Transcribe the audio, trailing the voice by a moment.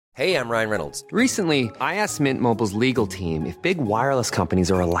Hey, I'm Ryan Reynolds. Recently, I asked Mint Mobile's legal team if big wireless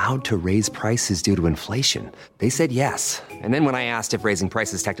companies are allowed to raise prices due to inflation. They said yes. And then when I asked if raising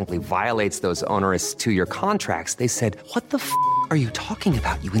prices technically violates those onerous two-year contracts, they said, "What the f*** are you talking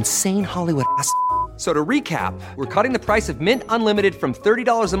about, you insane Hollywood ass?" So to recap, we're cutting the price of Mint Unlimited from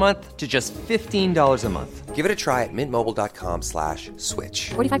 $30 a month to just $15 a month. Give it a try at mintmobile.com/switch.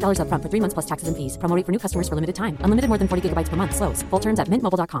 $45 up front for 3 months plus taxes and fees. Promo rate for new customers for limited time. Unlimited more than 40 gigabytes per month. Slows full terms at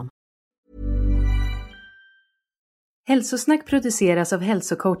mintmobile.com. Hälsosnack produceras av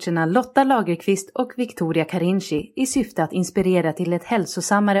hälsocoacherna Lotta Lagerqvist och Victoria Carinci i syfte att inspirera till ett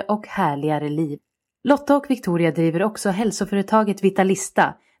hälsosammare och härligare liv. Lotta och Victoria driver också hälsoföretaget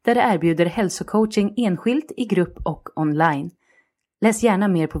Vitalista, där det erbjuder hälsocoaching enskilt, i grupp och online. Läs gärna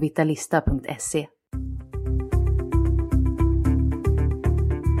mer på vitalista.se.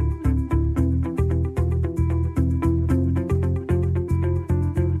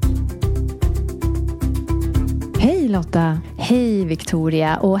 Hej Lotta! Hej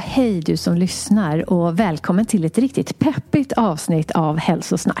Victoria och hej du som lyssnar och välkommen till ett riktigt peppigt avsnitt av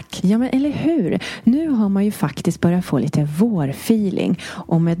Hälsosnack. Ja men eller hur? Nu har man ju faktiskt börjat få lite vårfeeling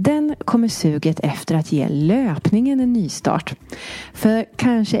och med den kommer suget efter att ge löpningen en nystart. För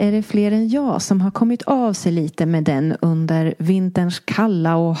kanske är det fler än jag som har kommit av sig lite med den under vinterns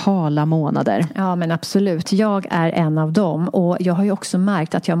kalla och hala månader. Ja men absolut, jag är en av dem och jag har ju också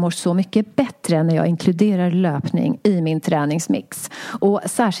märkt att jag mår så mycket bättre när jag inkluderar löpning i min träningsmix. Och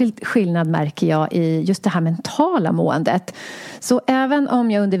särskilt skillnad märker jag i just det här mentala måendet. Så även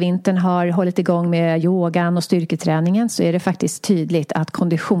om jag under vintern har hållit igång med yogan och styrketräningen så är det faktiskt tydligt att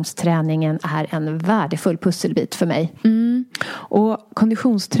konditionsträningen är en värdefull pusselbit för mig. Och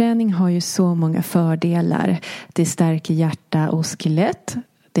konditionsträning har ju så många fördelar. Det stärker hjärta och skelett.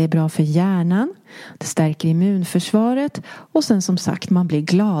 Det är bra för hjärnan, det stärker immunförsvaret och sen som sagt man blir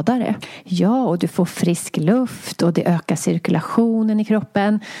gladare. Ja, och du får frisk luft och det ökar cirkulationen i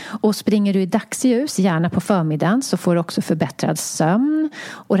kroppen. Och springer du i dagsljus, gärna på förmiddagen, så får du också förbättrad sömn.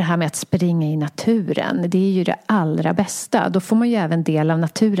 Och det här med att springa i naturen, det är ju det allra bästa. Då får man ju även del av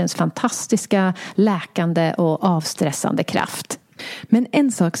naturens fantastiska läkande och avstressande kraft. Men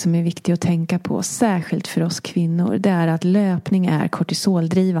en sak som är viktig att tänka på, särskilt för oss kvinnor, det är att löpning är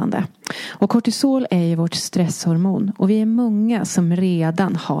kortisoldrivande. Och kortisol är ju vårt stresshormon och vi är många som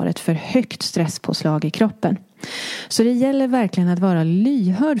redan har ett för högt stresspåslag i kroppen. Så det gäller verkligen att vara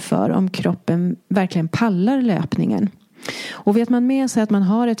lyhörd för om kroppen verkligen pallar löpningen. Och vet man med sig att man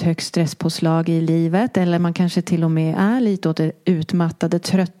har ett högt stresspåslag i livet eller man kanske till och med är lite åt det utmattade,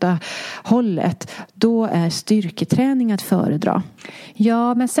 trötta hållet, då är styrketräning att föredra.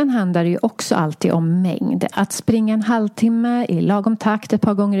 Ja, men sen handlar det ju också alltid om mängd. Att springa en halvtimme i lagom takt ett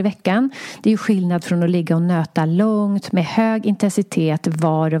par gånger i veckan, det är ju skillnad från att ligga och nöta långt med hög intensitet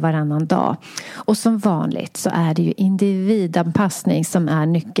var och varannan dag. Och som vanligt så är det ju individanpassning som är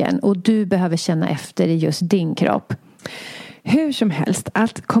nyckeln och du behöver känna efter i just din kropp. Hur som helst,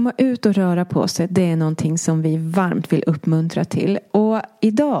 att komma ut och röra på sig, det är någonting som vi varmt vill uppmuntra till. Och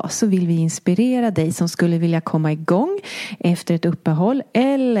idag så vill vi inspirera dig som skulle vilja komma igång efter ett uppehåll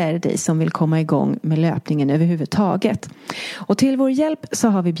eller dig som vill komma igång med löpningen överhuvudtaget. Och till vår hjälp så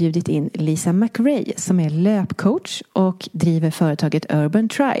har vi bjudit in Lisa McRae som är löpcoach och driver företaget Urban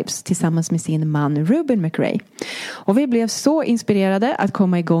Tribes tillsammans med sin man Ruben McRae. Och vi blev så inspirerade att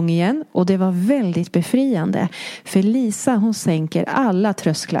komma igång igen och det var väldigt befriande. För Lisa, hon sänker alla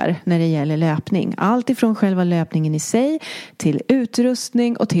trösklar när det gäller löpning. Allt ifrån själva löpningen i sig till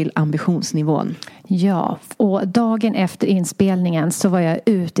utrustning och till ambitionsnivån. Ja, och dagen efter inspelningen så var jag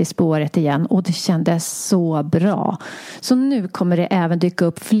ute i spåret igen och det kändes så bra. Så nu kommer det även dyka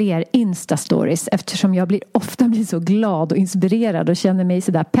upp fler Insta-stories eftersom jag ofta blir så glad och inspirerad och känner mig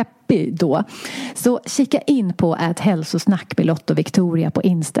sådär peppig då. Så kika in på @hälsosnack med Lotta och Victoria på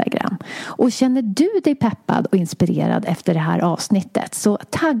Instagram. Och känner du dig peppad och inspirerad efter det här avsnittet så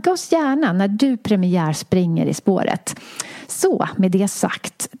tagga oss gärna när du premiärspringer i spåret. Så med det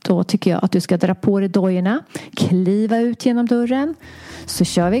sagt, då tycker jag att du ska dra på dig dojorna, kliva ut genom dörren, så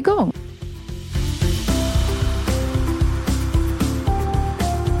kör vi igång.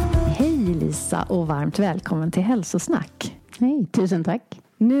 Hej Lisa och varmt välkommen till Hälsosnack. Hej, tusen tack.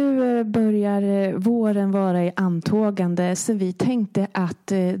 Nu börjar våren vara i antågande så vi tänkte att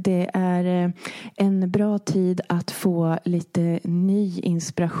det är en bra tid att få lite ny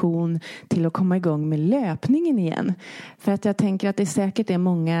inspiration till att komma igång med löpningen igen. För att jag tänker att det säkert är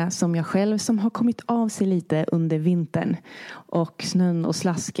många som jag själv som har kommit av sig lite under vintern. Och snön och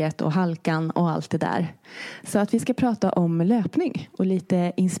slasket och halkan och allt det där. Så att vi ska prata om löpning och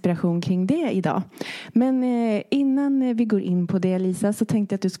lite inspiration kring det idag. Men innan vi går in på det Lisa så tänkte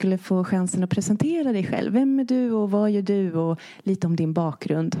tänkte att du skulle få chansen att presentera dig själv. Vem är du och vad gör du och lite om din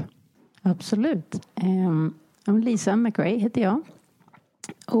bakgrund? Absolut. Lisa McRae heter jag.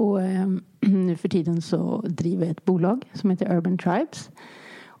 Och nu för tiden så driver jag ett bolag som heter Urban Tribes.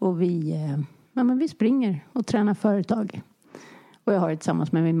 Och vi springer och tränar företag. Och jag har det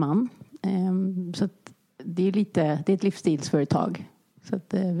tillsammans med min man. Så att det är ett livsstilsföretag. Så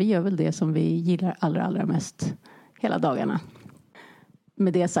att vi gör väl det som vi gillar allra mest hela dagarna.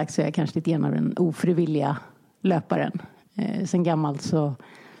 Med det sagt så är jag kanske lite grann av den ofrivilliga löparen. Sen gammalt så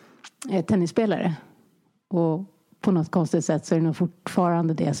är jag tennisspelare. Och på något konstigt sätt så är det nog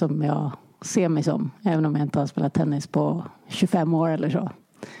fortfarande det som jag ser mig som. Även om jag inte har spelat tennis på 25 år eller så.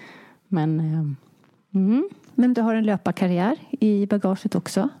 Men du har en löparkarriär i bagaget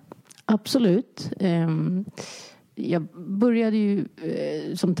också? Absolut. Jag började ju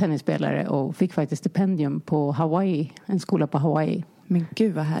som tennisspelare och fick faktiskt stipendium på Hawaii. En skola på Hawaii. Men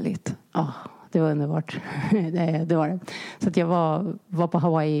gud vad härligt. Ja, det var underbart. det var det. Så att jag var på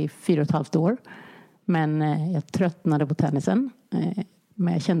Hawaii 4,5 år. Men jag tröttnade på tennisen.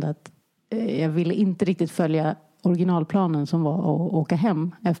 Men jag kände att jag ville inte riktigt följa originalplanen som var att åka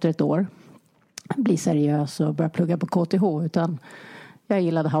hem efter ett år. Bli seriös och börja plugga på KTH. Utan jag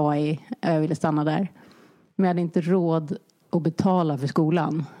gillade Hawaii. Jag ville stanna där. Men jag hade inte råd att betala för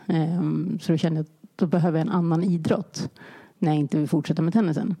skolan. Så då kände jag att då behöver jag en annan idrott. När jag inte vill fortsätta med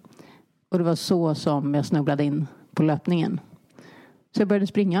tennisen. Och det var så som jag snubblade in på löpningen. Så jag började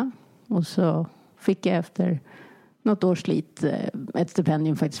springa. Och så fick jag efter något års slit ett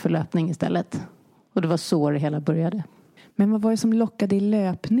stipendium faktiskt för löpning istället. Och det var så det hela började. Men vad var det som lockade i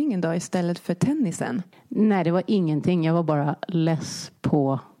löpningen då istället för tennisen? Nej, det var ingenting. Jag var bara less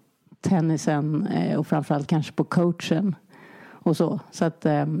på tennisen och framförallt kanske på coachen och så. Så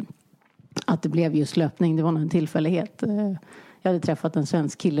att det blev just löpning, det var nog en tillfällighet. Jag hade träffat en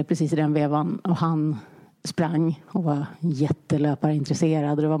svensk kille precis i den vevan och han sprang och var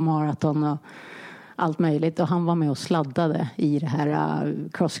jättelöparintresserad. Det var maraton och allt möjligt. Och han var med och sladdade i det här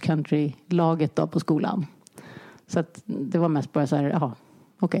cross country-laget då på skolan. Så att det var mest bara så här,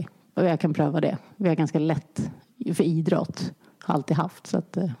 okej. Och jag kan pröva det. Vi har ganska lätt för idrott. Har alltid haft. Så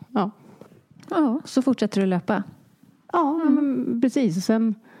att, ja. Ja, så fortsätter du löpa? Ja, men precis. Och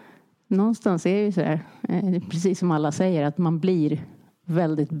sen någonstans är det ju så här, precis som alla säger, att man blir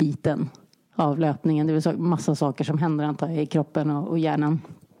väldigt biten av löpningen. Det är massa saker som händer antar jag i kroppen och hjärnan.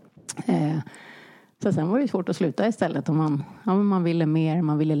 Så sen var det svårt att sluta istället. Om man ville mer,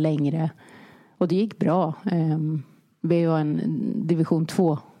 man ville längre. Och det gick bra. Vi var en division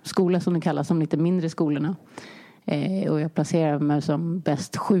 2-skola som det kallas, som lite mindre skolorna. Och jag placerade mig som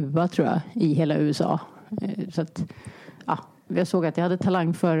bäst 7 tror jag i hela USA. Så att jag såg att jag hade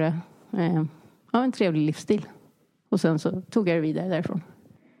talang för en trevlig livsstil. Och sen så tog jag det vidare därifrån.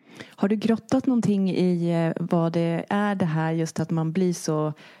 Har du grottat någonting i vad det är det här just att man blir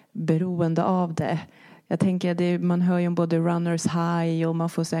så beroende av det? Jag tänker att man hör ju om både runners high och man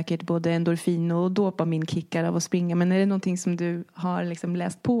får säkert både endorfin och dopaminkickar av att springa. Men är det någonting som du har liksom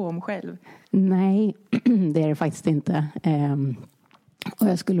läst på om själv? Nej, det är det faktiskt inte. Och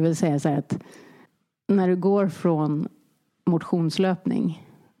jag skulle väl säga så här att när du går från motionslöpning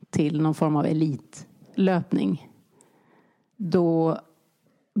till någon form av elitlöpning, då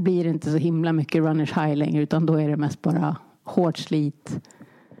blir det inte så himla mycket runners high längre, utan då är det mest bara hårt slit.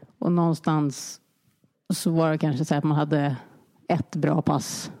 Och någonstans så var det kanske så att man hade ett bra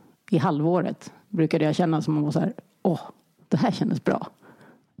pass i halvåret. Brukade jag känna som man var så här, det här kändes bra.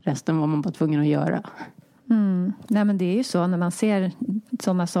 Resten var man bara tvungen att göra. Nej, men det är ju så när man ser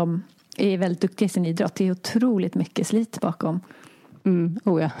sådana som är väldigt duktiga i sin idrott. Det är otroligt mycket slit bakom.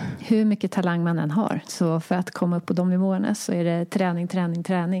 Ja. Hur mycket talang man än har. Så för att komma upp på de nivåerna så är det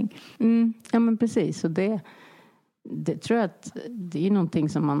träning. Ja, men precis. Och det tror jag att det är någonting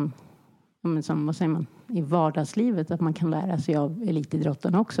som man, som vad säger man, i vardagslivet, att man kan lära sig av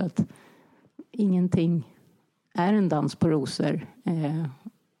elitidrotten också. Att ingenting är en dans på rosor.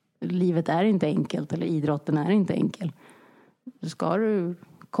 Livet är inte enkelt, eller idrotten är inte enkel. Ska du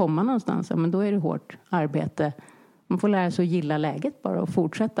komma någonstans, men då är det hårt arbete. Man får lära sig att gilla läget bara och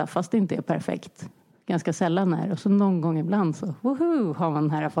fortsätta fast det inte är perfekt. Ganska sällan är det. Och så någon gång ibland så har man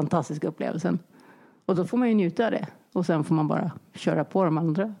den här fantastiska upplevelsen. Och då får man ju njuta av det. Och sen får man bara köra på de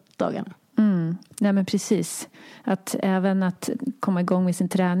andra dagarna. Nej, men precis. Att även att komma igång med sin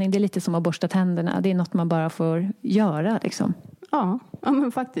träning, det är lite som att borsta tänderna. Det är något man bara får göra liksom. Ja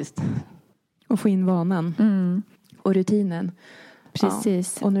men faktiskt. Och få in vanan. Och rutinen.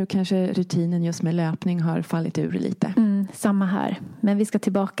 Precis. Ja. Och nu kanske rutinen just med löpning har fallit ur lite. Samma här. Men vi ska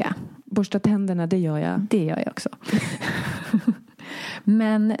tillbaka. Borsta tänderna, det gör jag. Det gör jag också.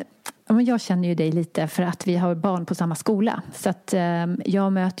 Men jag känner ju dig lite för att vi har barn på samma skola. Så att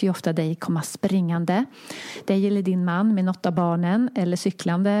jag möter ju ofta dig komma springande. Dig eller din man med något av barnen. Eller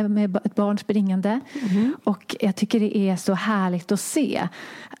cyklande med ett barn springande. Och jag tycker det är så härligt att se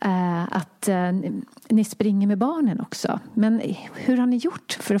att ni springer med barnen också. Men hur har ni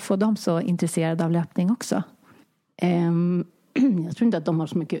gjort för att få dem så intresserade av löpning också? Jag tror inte att de har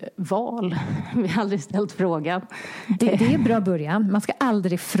så mycket val. Vi har aldrig ställt frågan. Det är en bra början. Man ska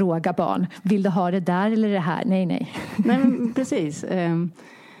aldrig fråga barn. Vill du ha det där eller det här? Nej. Nej, men precis.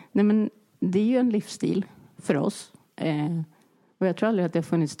 Nej, men det är ju en livsstil för oss. Och jag tror aldrig att det har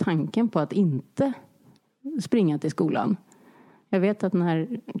funnits tanken på att inte springa till skolan. Jag vet att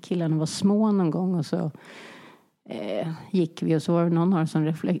när killarna var små någon gång och så gick vi och så var det någon av oss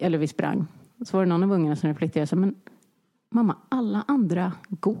som eller vi sprang. Så var det någon av ungarna som reflekterade så, men mamma, alla andra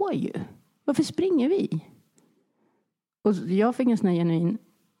går ju. Varför springer vi? Och jag fick en sån här genuin,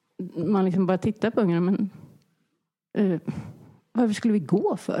 man liksom bara tittar på ungarna, men varför skulle vi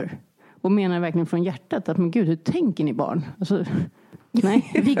gå för? Och menar verkligen från hjärtat att, men gud, hur tänker ni barn? Alltså,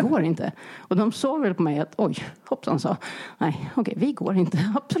 nej, vi går inte. Och de såg väl på mig att, oj, hoppsan sa, nej, okej, vi går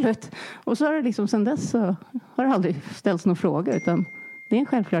inte, absolut. Och så har det liksom, sen dess så har det aldrig ställts någon fråga, utan det är en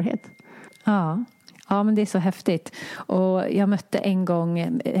självklarhet. Ja, men det är så häftigt. Och jag mötte en gång,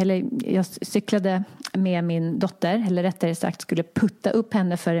 eller jag cyklade med min dotter, eller rättare sagt skulle putta upp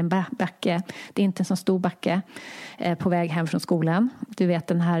henne för en backe. Det är inte en så stor backe på väg hem från skolan. Du vet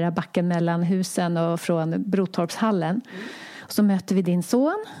den här backen mellan husen och från Brotorpshallen. Så möter vi din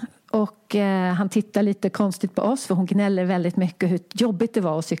son. Och han tittar lite konstigt på oss, för hon gnäller väldigt mycket hur jobbigt det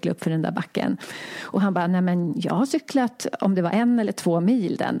var att cykla upp för den där backen. Och han bara, nej men jag har cyklat om det var 1 eller 2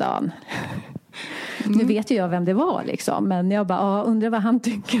 mil den dagen. Nu vet ju jag vem det var liksom. Men jag bara, undrar vad han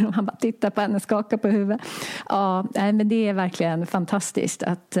tycker. Och han bara tittar på henne och skakar på huvudet. Ja, men det är verkligen fantastiskt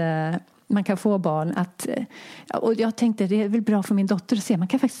att man kan få barn att... Och jag tänkte, det är väl bra för min dotter att se.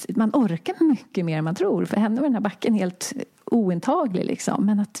 Man orkar mycket mer än man tror. För henne var den här backen helt ointaglig liksom.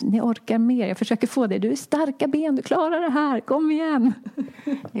 Men att ni orkar mer. Jag försöker få det. Du är starka ben, du klarar det här. Kom igen.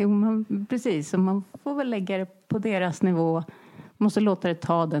 Jo, precis. Och man får väl lägga det på deras nivå. Måste låta det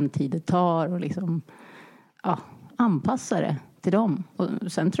ta den tid det tar och liksom anpassa det till dem.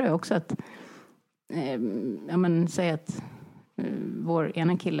 Och sen tror jag också att säg att vår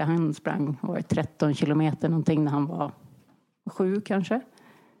ena kille, han sprang 13 kilometer någonting när han var 7 kanske.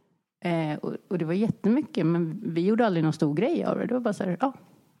 Och det var jättemycket, men vi gjorde aldrig någon stor grej av det. Det var bara så här,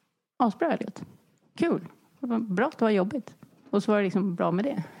 asbra, kul. Det var bra att det var jobbigt. Och så var det liksom bra med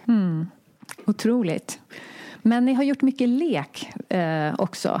det. Otroligt. Men ni har gjort mycket lek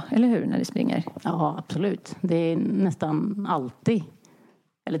också, eller hur, när ni springer? Ja, absolut. Det är nästan alltid,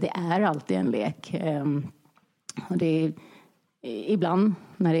 eller det är alltid en lek. Och det är ibland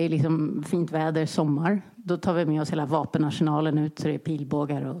när det är liksom fint väder, sommar, då tar vi med oss hela vapenarsenalen ut, så det är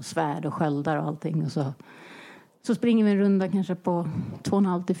pilbågar och svärd och sköldar och allting. Och så springer vi en runda kanske på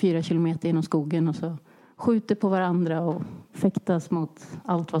 2,5-4 kilometer genom skogen och så skjuter på varandra och fäktas mot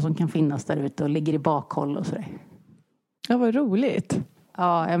allt vad som kan finnas där ute och ligger i bakhåll och sådär. Ja, vad roligt.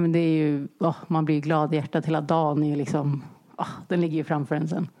 Ja, men det är ju, man blir glad i hjärtat hela dagen. Är liksom, den ligger ju framför en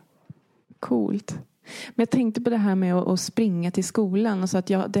sen. Coolt. Men jag tänkte på det här med att springa till skolan. Och så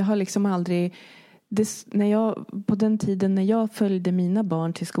att det har liksom aldrig... på den tiden när jag följde mina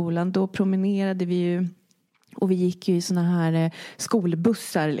barn till skolan, då promenerade vi ju... Och vi gick ju i såna här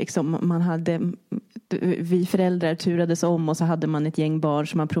skolbussar liksom. Vi föräldrar turades om och så hade man ett gäng barn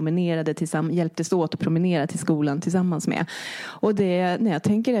som man promenerade hjälptes åt att promenera till skolan tillsammans med. Och när jag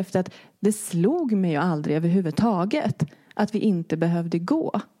tänker efter, att det slog mig ju aldrig överhuvudtaget att vi inte behövde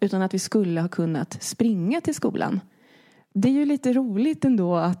gå, utan att vi skulle ha kunnat springa till skolan. Det är ju lite roligt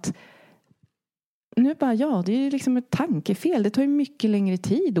ändå att nu bara, det är ju liksom ett tankefel. Det tar ju mycket längre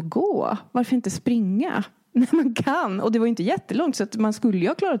tid att gå. Varför inte springa? När man kan. Och det var inte jättelångt, så att man skulle ju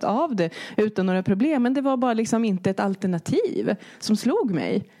ha klarat av det utan några problem. Men det var bara liksom inte ett alternativ som slog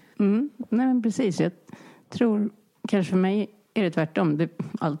mig. Nej, men precis. Jag tror, kanske för mig är det tvärtom.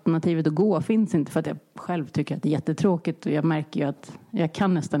 Alternativet att gå finns inte, för att jag själv tycker att det är jättetråkigt. Och jag märker ju att jag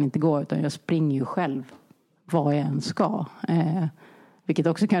kan nästan inte gå, utan jag springer ju själv vad jag än ska. Vilket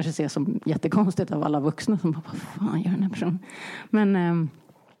också kanske ses som jättekonstigt av alla vuxna som bara, vad fan gör den här personen? Men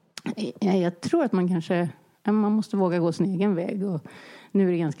jag tror att man måste våga gå sin egen väg. Och nu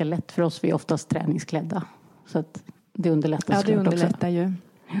är det ganska lätt för oss. Vi är oftast träningsklädda. Så att det underlättar. Ja, det underlättar ju.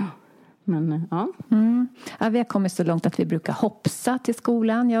 Ja. Men ja. Ja, vi har kommit så långt att vi brukar hoppsa till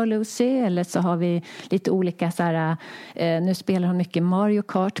skolan, jag och Lucy. Eller så har vi lite olika så här, nu spelar hon mycket Mario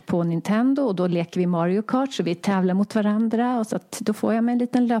Kart på Nintendo. Och då leker vi Mario Kart så vi tävlar mot varandra. Och så att då får jag med en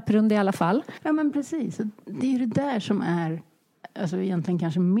liten löprunda i alla fall. Ja, men precis. Det är ju det där som är alltså egentligen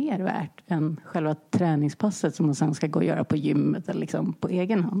kanske mer värt än själva träningspasset som man sen ska gå och göra på gymmet eller liksom på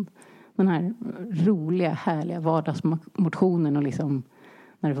egen hand. Den här roliga, härliga vardagsmotionen och liksom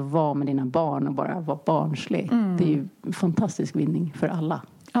när du får vara med dina barn och bara vara barnslig. Det är ju en fantastisk vinning för alla.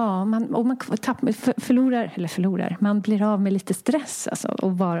 Ja, man förlorar. Man blir av med lite stress alltså,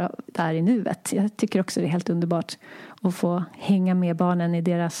 och vara där i nuet. Jag tycker också det är helt underbart att få hänga med barnen i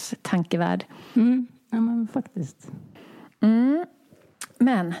deras tankevärld. Ja, men faktiskt.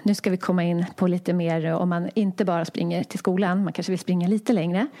 Men nu ska vi komma in på lite mer om man inte bara springer till skolan. Man kanske vill springa lite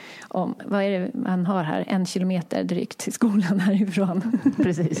längre. Vad är det man har här? 1 kilometer drygt till skolan härifrån.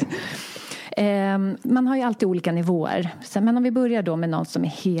 Precis. Man har ju alltid olika nivåer. Men om vi börjar då med någon som är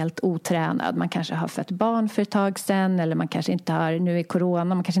helt otränad. Man kanske har fött barn för ett tag sedan. Eller man kanske inte har, nu är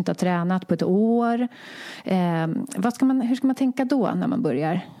corona, man kanske inte har tränat på ett år. Hur ska man tänka då när man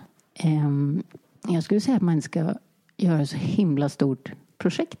börjar? Jag skulle säga att man ska göra så himla stort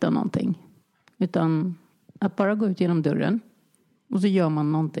projekt av någonting. Utan att bara gå ut genom dörren. Och så gör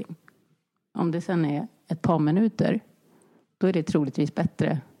man någonting. Om det sen är ett par minuter. Då är det troligtvis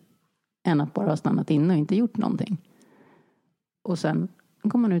bättre än att bara ha stannat inne och inte gjort någonting. Och sen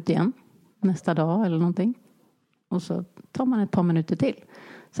går man ut igen nästa dag eller någonting. Och så tar man ett par minuter till.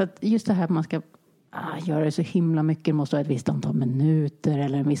 Så att just det här att man ska göra det så himla mycket. Det måste vara ett visst antal minuter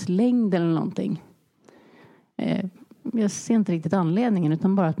eller en viss längd eller någonting. Jag ser inte riktigt anledningen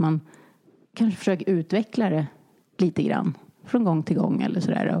utan bara att man kanske försöker utveckla det lite grann. Från gång till gång eller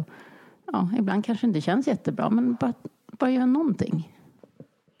sådär. Och, ibland kanske det inte känns jättebra men bara göra någonting.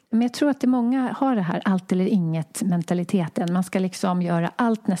 Men jag tror att det många har det här allt eller inget mentaliteten. Man ska liksom göra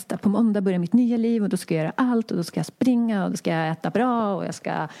allt nästa. På måndag börjar mitt nya liv och då ska jag göra allt. Och då ska jag springa och då ska jag äta bra. Och jag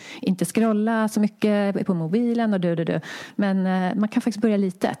ska inte scrolla så mycket på mobilen och dö. Men man kan faktiskt börja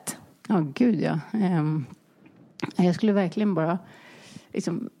litet. Ja, gud ja. Jag skulle verkligen bara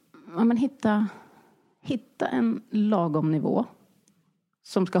liksom, hitta en lagom nivå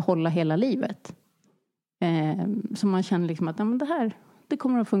som ska hålla hela livet. Så man känner liksom att det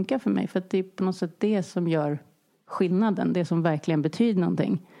kommer att funka för mig. För att det är på något sätt det som gör skillnaden. Det som verkligen betyder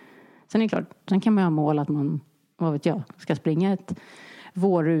någonting. Sen är det klart, sen kan man ha mål att man, vad vet jag, ska springa ett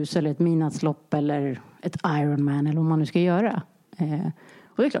vårrus eller ett midnattslopp eller ett Ironman eller vad man nu ska göra.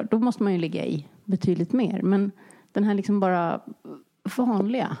 Och det är klart, då måste man ju ligga i betydligt mer. Men den här liksom bara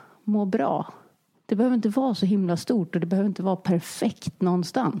vanliga, må bra. Det behöver inte vara så himla stort och det behöver inte vara perfekt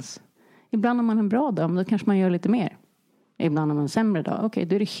någonstans. Ibland har man en bra dag, men då kanske man gör lite mer. Ibland har man en sämre dag. Okej,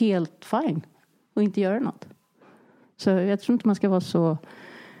 då är det helt fine att inte göra något. Så jag tror inte man ska vara så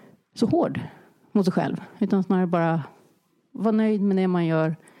hård mot sig själv. Utan snarare bara vara nöjd med det man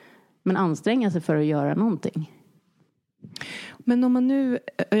gör. Men anstränga sig för att göra någonting. Men om man nu,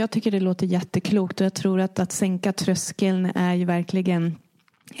 jag tycker det låter jätteklokt och jag tror att sänka tröskeln är ju verkligen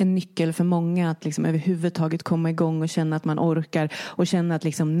en nyckel för många att liksom överhuvudtaget komma igång och känna att man orkar och känna att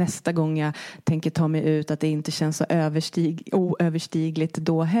liksom nästa gång jag tänker ta mig ut att det inte känns så oöverstigligt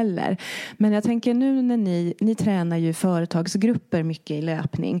då heller. Men jag tänker nu när ni tränar ju företagsgrupper mycket i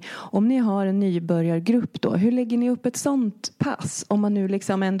löpning. Om ni har en nybörjargrupp då, hur lägger ni upp ett sånt pass? Om man nu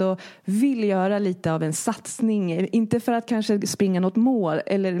liksom ändå vill göra lite av en satsning, inte för att kanske springa något mål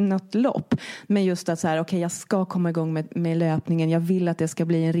eller något lopp, men just att så här, okej, jag ska komma igång med löpningen, jag vill att det ska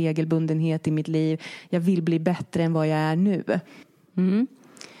bli en regelbundenhet i mitt liv. Jag vill bli bättre än vad jag är nu.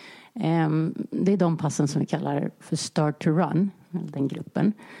 Det är de passen som vi kallar för Start to Run. Den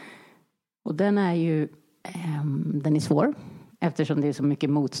gruppen. Och den är ju den är svår. Eftersom det är så mycket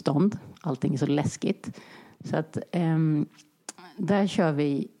motstånd. Allting är så läskigt. Så att där kör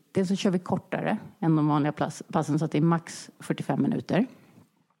vi. Dels så kör vi kortare än de vanliga passen. Så att det är max 45 minuter.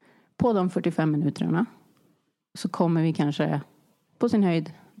 På de 45 minuterna så kommer vi kanske på sin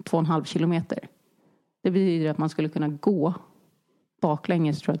höjd 2,5 kilometer. Det betyder att man skulle kunna gå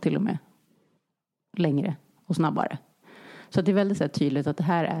baklänges, tror jag till och med. Längre och snabbare. Så det är väldigt så tydligt att det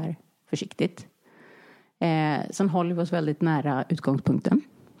här är försiktigt. Sen håller vi oss väldigt nära utgångspunkten.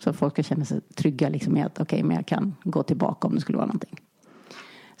 Så att folk ska känna sig trygga liksom med att men jag kan gå tillbaka om det skulle vara någonting.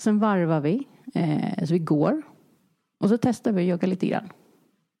 Sen varvar vi. Så vi går. Och så testar vi att jogga lite grann.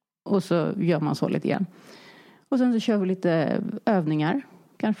 Och så gör man så lite grann. Och sen så kör vi lite övningar.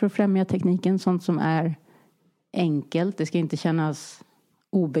 Kanske för att främja tekniken. Sånt som är enkelt. Det ska inte kännas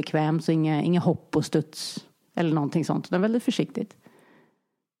obekvämt. Så inga hopp och studs. Eller någonting sånt. Det är väldigt försiktigt.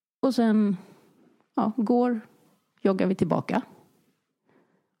 Och sen joggar vi tillbaka.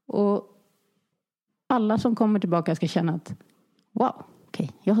 Och alla som kommer tillbaka ska känna att wow,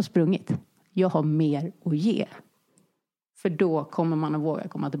 okej, jag har sprungit. Jag har mer att ge. För då kommer man att våga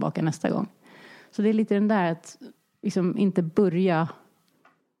komma tillbaka nästa gång. Så det är lite den där att liksom inte börja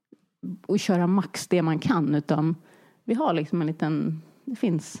och köra max det man kan. Utan vi har liksom det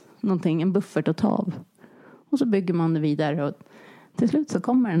finns någonting, en buffert att ta av. Och så bygger man det vidare. Och till slut så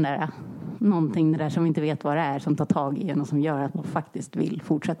kommer någonting där som vi inte vet vad det är. Som tar tag i en och som gör att man faktiskt vill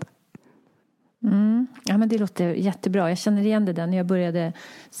fortsätta. Ja, men det låter jättebra. Jag känner igen det där när jag började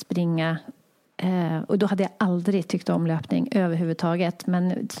springa. Och då hade jag aldrig tyckt om löpning överhuvudtaget.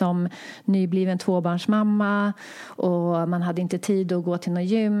 Men som nybliven tvåbarnsmamma och man hade inte tid att gå till någon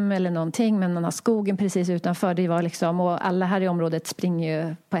gym eller någonting. Men man har skogen precis utanför. Det var liksom, och alla här i området springer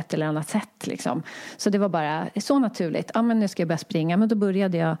ju på ett eller annat sätt. Liksom. Så det var bara så naturligt. Ja, men nu ska jag börja springa. Men då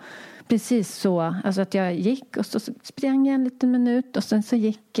började jag precis så. Alltså att jag gick och så sprang jag en liten minut. Och sen så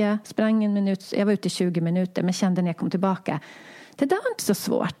gick jag, sprang en minut. Jag var ute i 20 minuter men kände när jag kom tillbaka. Det där var inte så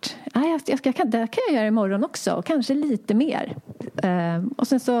svårt. Det kan jag göra imorgon också. Och kanske lite mer. Och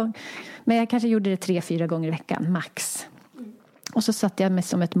sen så, men jag kanske gjorde det 3-4 gånger i veckan, max. Och så satte jag mig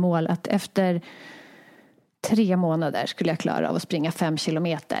som ett mål att efter 3 månader skulle jag klara av att springa 5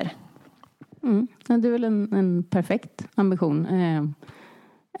 kilometer. Det är väl en perfekt ambition.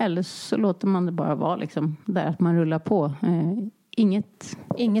 Eller så låter man det bara vara liksom, där att man rullar på.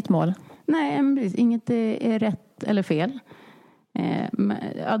 Inget mål. Nej, inget är rätt eller fel.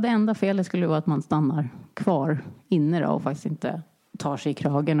 Det enda felet skulle vara att man stannar kvar inne då och faktiskt inte tar sig i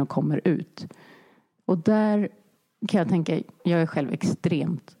kragen och kommer ut. Och där kan jag tänka, jag är själv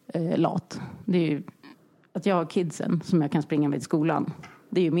extremt lat. Det är ju att jag har kidsen som jag kan springa med i skolan.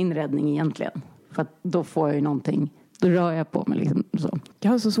 Det är ju min räddning egentligen. För att då får jag ju någonting, då rör jag på mig liksom så.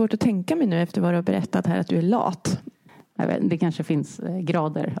 Jag har så svårt att tänka mig nu efter vad du har berättat här att du är lat. Jag vet, det kanske finns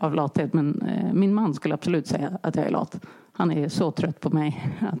grader av lathet, men min man skulle absolut säga att jag är lat. Han är så trött på mig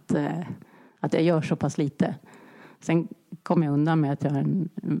att jag gör så pass lite. Sen kommer jag undan med att jag har en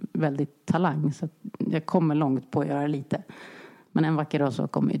väldigt talang. Så att jag kommer långt på att göra lite. Men en vacker dag så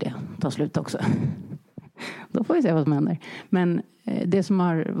kommer ju det ta slut också. Då får vi se vad som händer. Men det som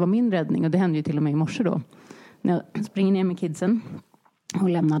var min räddning, och det hände ju till och med i morse då. När jag springer ner med kidsen och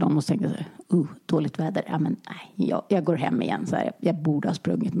lämnar dem och tänker så här, dåligt väder. Ja, men nej, jag går hem igen. Så här, jag borde ha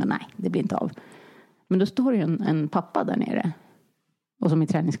sprungit, men nej, det blir inte av. Men då står ju en pappa där nere. Och som är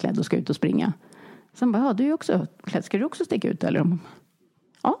träningsklädd och ska ut och springa. Sen bara, du är också klädd. Ska du också sticka ut? Eller?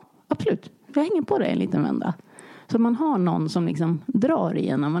 Ja, absolut. Jag hänger på dig en liten vända. Så man har någon som liksom drar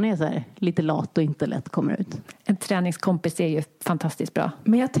igen när man är så här lite lat och inte lätt kommer ut. En träningskompis är ju fantastiskt bra.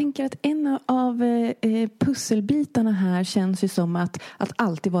 Men jag tänker att en av pusselbitarna här känns ju som att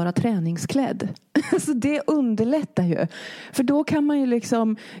alltid vara träningsklädd. Så det underlättar ju. För då kan man ju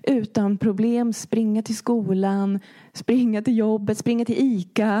liksom utan problem springa till skolan, springa till jobbet, springa till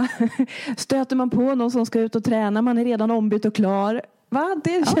ICA. Stöter man på någon som ska ut och träna, man är redan ombytt och klar. Va?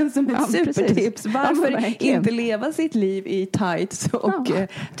 Det känns som ett supertips. Varför inte leva sitt liv i tights och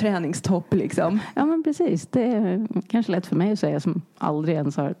träningstopp liksom? Ja, men precis. Det är kanske lätt för mig att säga som aldrig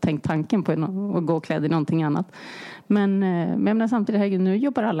ens har tänkt tanken på att gå klädd i någonting annat. Men jag menar samtidigt, nu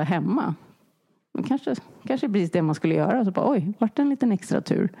jobbar alla hemma. Kanske är precis det man skulle göra. Så bara, vart det en liten extra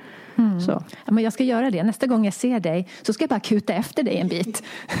tur. Så. Ja, men jag ska göra det. Nästa gång jag ser dig så ska jag bara kuta efter dig en bit.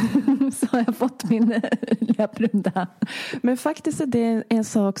 Så har jag fått min löprunda. Men faktiskt är det en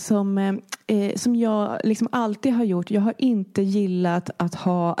sak som jag liksom alltid har gjort. Jag har inte gillat att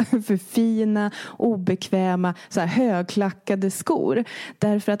ha för fina, obekväma, så här högklackade skor.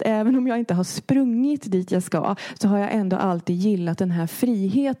 Därför att även om jag inte har sprungit dit jag ska, så har jag ändå alltid gillat den här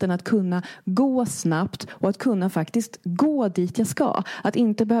friheten att kunna gå snabbt och att kunna faktiskt gå dit jag ska. Att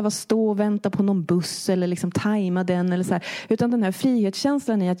inte behöva stå och vänta på någon buss eller liksom tajma den eller så här. Utan den här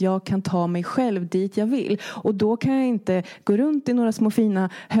frihetskänslan i att jag kan ta mig själv dit jag vill. Och då kan jag inte gå runt i några små fina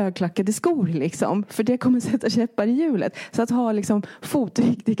högklackade skor liksom. För det kommer sätta käppar i hjulet. Så att ha liksom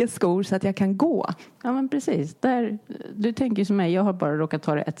fotriktiga skor så att jag kan gå. Ja, men precis. Du tänker som mig, jag har bara råkat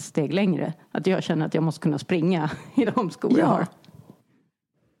ta det ett steg längre. Att jag känner att jag måste kunna springa i de skor jag har.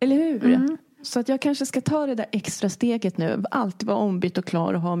 Eller hur? Så att jag kanske ska ta det där extra steget nu. Alltid vara ombytt och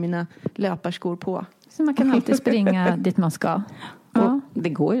klar och ha mina löparskor på. Så man kan alltid springa dit man ska. Ja. Och det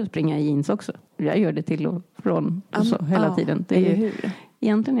går ju att springa i jeans också. Jag gör det till och från och så, hela tiden. Det är ju,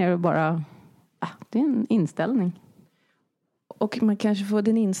 egentligen är det bara det är en inställning. Och man kanske får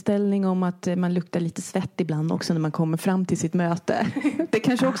den inställning om att man luktar lite svett ibland också när man kommer fram till sitt möte. Det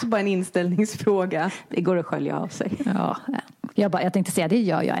kanske också bara är en inställningsfråga. Det går att skölja av sig. Ja. Jag tänkte säga, det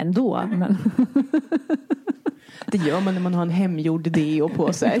gör jag ändå. Men... Det gör man när man har en hemgjord deo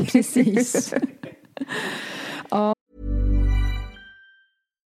på sig. Precis.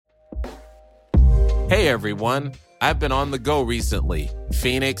 Hey everyone, I've been on the go recently.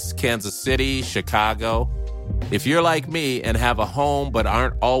 Phoenix, Kansas City, Chicago. If you're like me and have a home but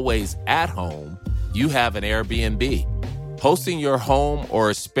aren't always at home, you have an Airbnb. Hosting your home or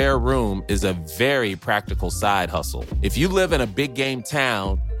a spare room is a very practical side hustle. If you live in a big game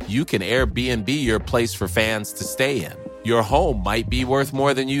town, you can Airbnb your place for fans to stay in. Your home might be worth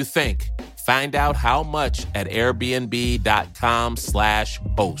more than you think. Find out how much at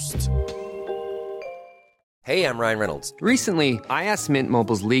airbnb.com/host. Hey, I'm Ryan Reynolds. Recently, I asked Mint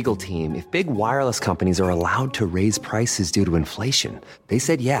Mobile's legal team if big wireless companies are allowed to raise prices due to inflation. They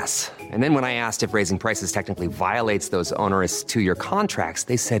said yes. And then when I asked if raising prices technically violates those onerous two-year contracts,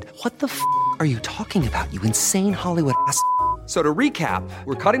 they said, "What the f*** are you talking about, you insane Hollywood ass?" So to recap,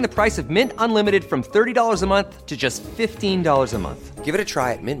 we're cutting the price of Mint Unlimited from $30 a month to just $15 a month. Give it a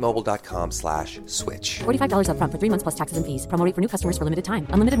try at mintmobile.com/switch. $45 up front for 3 months plus taxes and fees. Promo rate for new customers for limited time.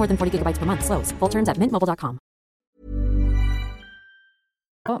 Unlimited more than 40 gigabytes per month. Slows full terms at mintmobile.com.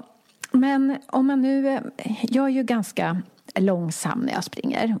 Ja, men om man nu... Jag är ju ganska långsam när jag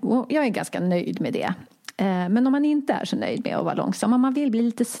springer. Och jag är ganska nöjd med det. Men om man inte är så nöjd med att vara långsam, om man vill bli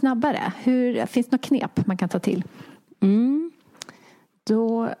lite snabbare, finns det något knep man kan ta till?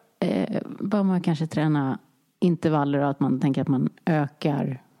 Då bör man kanske träna intervaller och att man tänker att man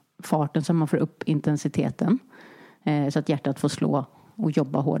ökar farten så man får upp intensiteten. Så att hjärtat får slå och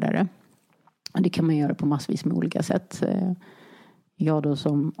jobba hårdare. Det kan man göra på massvis med olika sätt. Jag då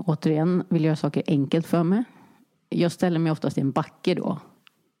som återigen vill göra saker enkelt för mig. Jag ställer mig oftast i en backe då.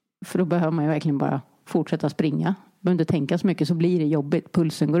 För då behöver man ju verkligen bara fortsätta springa. Behöver inte tänka så mycket så blir det jobbigt.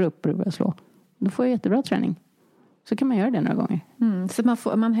 Pulsen går upp och det börjar slå. Då får jag jättebra träning. Så kan man göra det några gånger. Så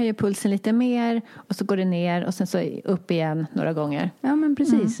man höjer pulsen lite mer och så går det ner och sen så upp igen några gånger. Ja men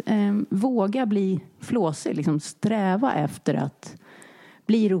precis. Våga bli flåsig. Liksom sträva efter att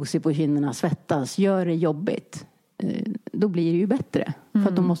bli rosig på kinderna, svettas, gör det jobbigt. Då blir det ju bättre. För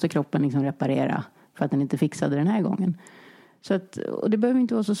att då måste kroppen liksom reparera för att den inte fixade den här gången. Så att, och det behöver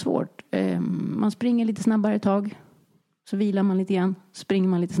inte vara så svårt. Man springer lite snabbare ett tag. Så vilar man lite grann. Springer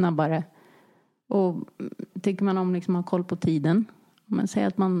man lite snabbare. Och tycker man om liksom att ha koll på tiden. Man säger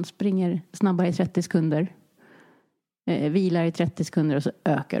att man springer snabbare i 30 sekunder. Vilar i 30 sekunder och så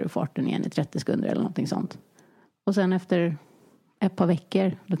ökar du farten igen i 30 sekunder eller någonting sånt. Och sen efter ett par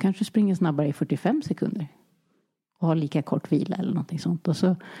veckor då kanske du springer snabbare i 45 sekunder. Och har lika kort vila eller någonting sånt. Och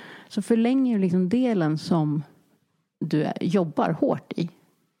så förlänger du liksom delen som du jobbar hårt i.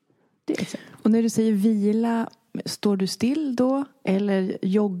 Det är ett sätt. Och när du säger vila, står du still då? Eller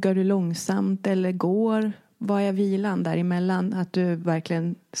joggar du långsamt eller går? Vad är vilan däremellan? Att du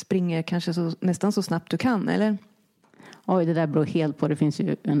verkligen springer kanske nästan så snabbt du kan, eller? Oj, det där beror helt på. Det finns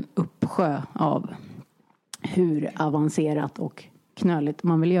ju en uppsjö av hur avancerat och knöligt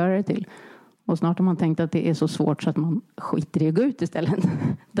man vill göra det till. Och snart har man tänkt att det är så svårt så att man skiter i att gå ut istället.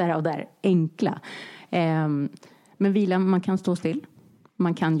 där enkla. Men vila, man kan stå still.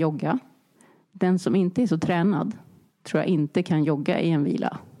 Man kan jogga. Den som inte är så tränad tror jag inte kan jogga i en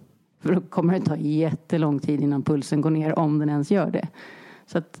vila. För då kommer det ta jättelång tid innan pulsen går ner om den ens gör det.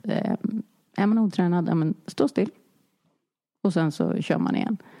 Så att är man otränad, stå still. Och sen så kör man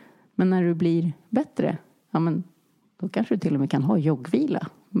igen. Men när du blir bättre, då kanske du till och med kan ha joggvila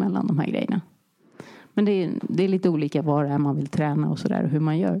mellan de här grejerna. Men det är lite olika vad det är man vill träna och sådär och hur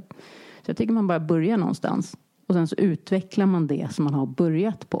man gör. Så jag tycker man bara börjar någonstans. Och sen så utvecklar man det som man har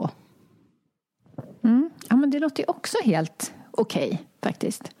börjat på. Ja, men det låter ju också helt okej,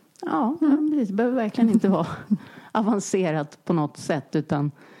 faktiskt. Ja, precis. Det behöver verkligen inte vara avancerat på något sätt.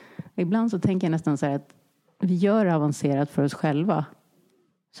 Utan ibland så tänker jag nästan så här att vi gör avancerat för oss själva.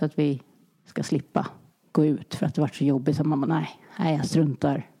 Så att vi ska slippa gå ut för att det varit så jobbigt. Så man nej, jag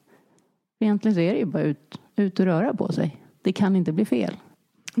struntar. Egentligen så är det ju bara ut och röra på sig. Det kan inte bli fel.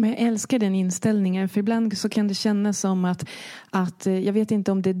 Men jag älskar den inställningen. För ibland så kan det kännas som att jag vet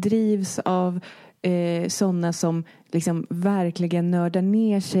inte om det drivs av sådana som liksom verkligen nördar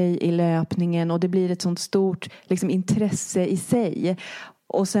ner sig i löpningen. Och det blir ett sånt stort liksom, intresse i sig.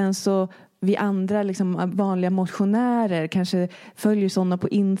 Och sen så vi andra liksom, vanliga motionärer kanske följer sådana på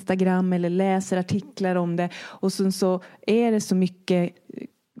Instagram eller läser artiklar om det. Och sen så är det så mycket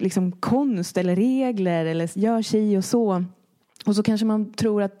liksom, konst eller regler eller gör sig och så. Och så kanske man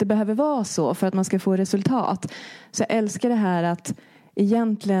tror att det behöver vara så för att man ska få resultat. Så jag älskar det här att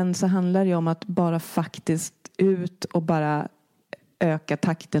egentligen så handlar det om att bara faktiskt ut och bara öka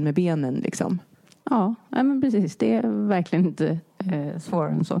takten med benen liksom. Ja, men precis. Det är verkligen inte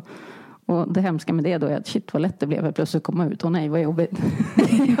svårare än så. Och det hemska med det då är att shit vad lätt det blev att plötsligt komma ut. Och nej, vad jobbigt.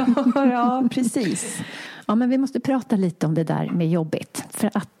 Ja, precis. Ja, men vi måste prata lite om det där med jobbigt.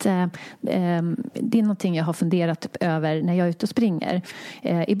 För att det är någonting jag har funderat över när jag är ute och springer.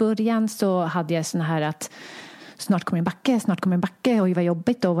 I början så hade jag såna här att snart kommer en backe, oj vad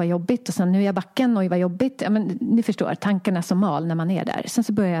jobbigt. Och sen nu är jag backen, oj vad jobbigt. Ja, men ni förstår, tankarna som mal när man är där. Sen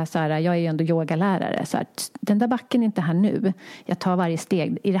så börjar jag så här, jag är ju ändå yogalärare. Så här, den där backen är inte här nu. Jag tar varje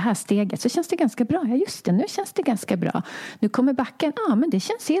steg. I det här steget så känns det ganska bra. Ja just det, nu känns det ganska bra. Nu kommer backen, men det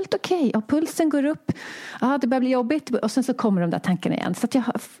känns helt okej. Och pulsen går upp, det börjar bli jobbigt. Och sen så kommer de där tankarna igen. Så att jag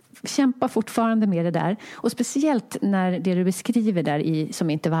kämpar fortfarande med det där. Och speciellt när det du beskriver där som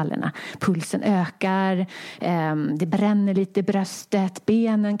intervallerna. Pulsen ökar, det bränner lite i bröstet,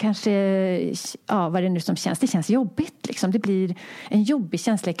 benen kanske, vad det nu som känns. Det känns jobbigt liksom. Det blir en jobbig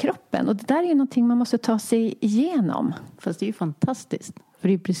känsla i kroppen. Och det där är ju någonting man måste ta sig igenom. Fast det är ju fantastiskt. För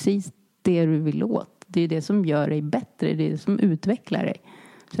det är precis det du vill åt. Det är det som gör dig bättre. Det är det som utvecklar dig.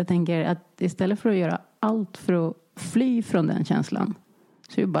 Så jag tänker att istället för att göra allt för att fly från den känslan,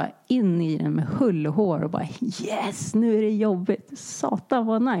 så är det bara in i den med hull och hår och bara yes, nu är det jobbigt. Satan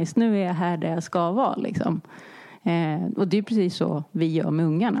vad nice, nu är jag här där jag ska vara liksom. Och det är precis så vi gör med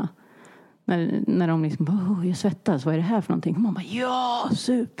ungarna. När de liksom, jag svettas, vad är det här för någonting? Och man bara, ja,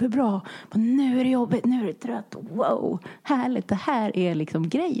 superbra. Nu är det jobbigt, nu är det trött. Wow, härligt, det här är liksom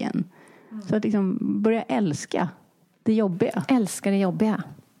grejen. Så att liksom börja älska det jobbiga. Älska det jobbiga.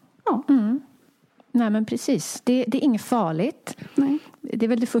 Ja. Nej men precis, det är inget farligt. Nej. Det är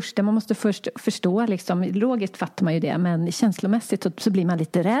väl det första, man måste först förstå liksom, logiskt fattar man ju det, men känslomässigt så blir man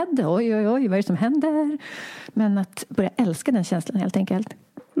lite rädd. Oj, vad är det som händer? Men att börja älska den känslan helt enkelt.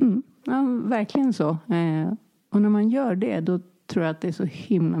 Ja, verkligen så. Och när man gör det, då tror jag att det är så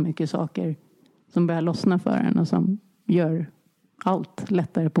himla mycket saker som börjar lossna för en och som gör allt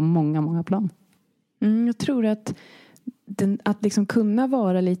lättare på många, många plan. Jag tror att att liksom kunna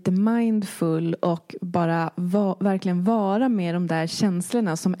vara lite mindful och bara verkligen vara med de där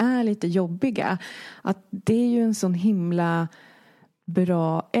känslorna som är lite jobbiga. Att det är ju en sån himla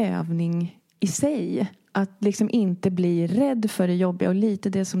bra övning i sig. Att liksom inte bli rädd för det jobbiga. Och lite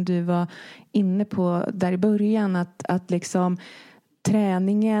det som du var inne på där i början. Att liksom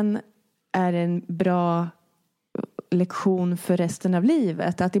träningen är en bra lektion för resten av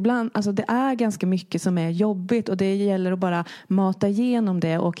livet. Att ibland, alltså det är ganska mycket som är jobbigt och det gäller att bara mata igenom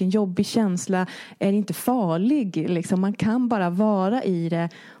det, och en jobbig känsla är inte farlig liksom. Man kan bara vara i det,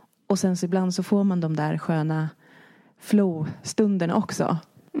 och sen så ibland så får man de där sköna flow-stunderna också.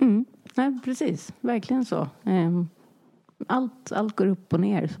 Nej, precis, verkligen så. Allt går upp och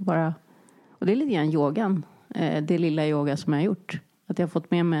ner så bara, och det är lite grann yogan, det lilla yoga som jag har gjort, att jag har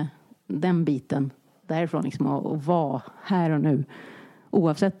fått med mig den biten därifrån liksom, att vara här och nu.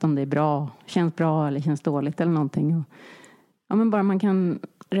 Oavsett om det är bra, känns bra eller känns dåligt eller någonting. Ja, men bara man kan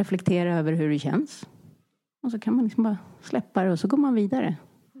reflektera över hur det känns. Och så kan man liksom bara släppa det och så går man vidare.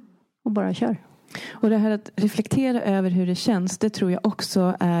 Och bara kör. Och det här att reflektera över hur det känns, det tror jag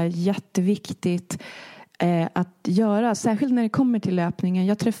också är jätteviktigt att göra. Särskilt när det kommer till löpningen.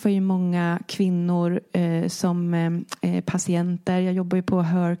 Jag träffar ju många kvinnor som patienter. Jag jobbar ju på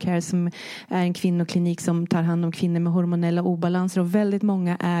Hercare som är en kvinnoklinik som tar hand om kvinnor med hormonella obalanser. Och väldigt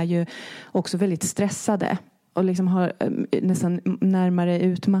många är ju också väldigt stressade. Och liksom har nästan närmare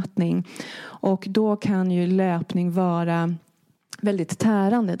utmattning. Och då kan ju löpning vara väldigt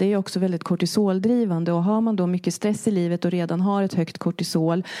tärande. Det är också väldigt kortisoldrivande. Och har man då mycket stress i livet och redan har ett högt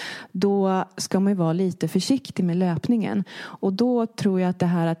kortisol, då ska man ju vara lite försiktig med löpningen. Och då tror jag att det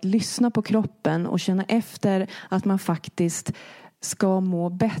här att lyssna på kroppen och känna efter att man faktiskt ska må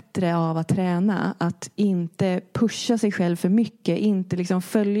bättre av att träna. Att inte pusha sig själv för mycket. Inte liksom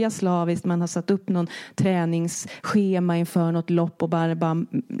följa slaviskt. Man har satt upp någon träningsschema inför något lopp och bara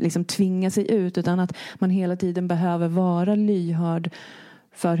liksom tvinga sig ut. Utan att man hela tiden behöver vara lyhörd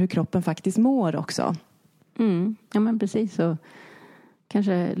för hur kroppen faktiskt mår också. Ja men precis. Så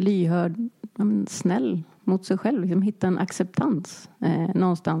kanske lyhörd, snäll mot sig själv. Liksom hitta en acceptans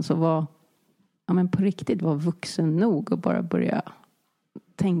någonstans och vara på riktigt vara vuxen nog och bara börja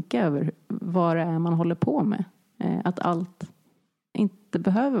tänka över vad det är man håller på med. Att allt inte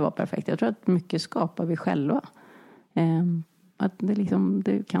behöver vara perfekt. Jag tror att mycket skapar vi själva. Att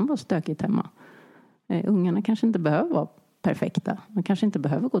det kan vara stökigt hemma. Ungarna kanske inte behöver vara perfekta. Man kanske inte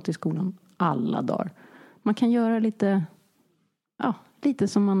behöver gå till skolan alla dagar. Man kan göra lite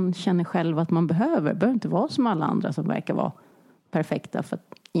som man känner själv att man behöver. Det behöver inte vara som alla andra som verkar vara perfekta. För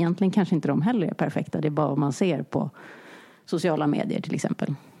att egentligen kanske inte de heller är perfekta. Det är bara vad man ser på sociala medier till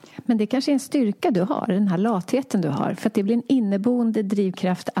exempel. Men det kanske är en styrka du har, den här latheten du har. För att det blir en inneboende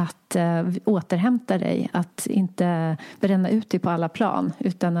drivkraft att återhämta dig. Att inte bränna ut dig på alla plan.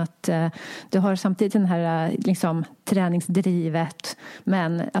 Utan att du har samtidigt den här liksom, träningsdrivet.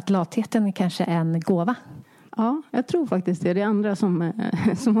 Men att latheten är kanske en gåva. Ja, jag tror faktiskt det är det andra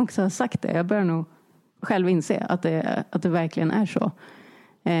som också har sagt det. Jag börjar nog själv inse att det verkligen är så.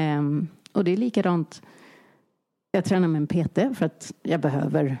 Och det är likadant. Jag tränar med en PT för att jag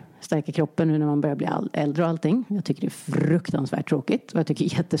behöver stärka kroppen nu när man börjar bli äldre och allting. Jag tycker det är fruktansvärt tråkigt. Och jag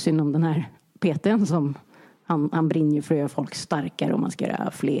tycker jättesynd om den här PT:n som han brinner för att göra folk starkare. Och man ska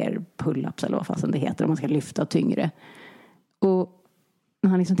göra fler pull-ups eller vad fasen det heter. Och man ska lyfta tyngre. Och när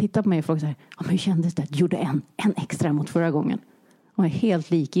han liksom tittar på mig och frågar så här. Ja, men hur kändes det? Jag gjorde en extra mot förra gången. Och jag är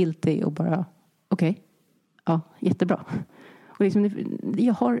helt likgiltig och bara okej. Ja, jättebra. Och liksom,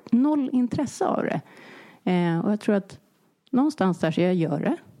 jag har noll intresse av det. Och jag tror att någonstans där så jag gör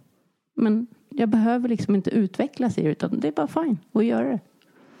det. Men jag behöver liksom inte utvecklas i det, utan det är bara fine att göra det.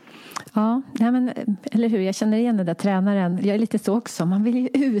 Ja, nej men, eller hur? Jag känner igen den där tränaren. Jag är lite så också. Man vill ju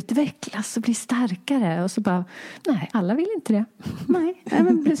utvecklas och bli starkare. Och så bara, nej, alla vill inte det. Nej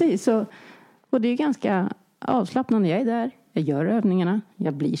men precis. Och det är ganska avslappnande. Jag är där, jag gör övningarna,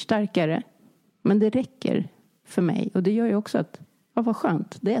 jag blir starkare. Men det räcker för mig. Och det gör ju också att, ja, vad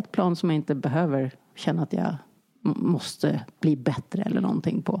skönt. Det är ett plan som jag inte behöver känna att jag måste bli bättre eller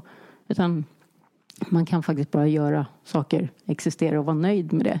någonting på. Utan man kan faktiskt bara göra saker, existera och vara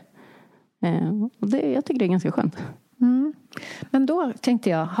nöjd med det. Och jag tycker det är ganska skönt. Mm. Men då tänkte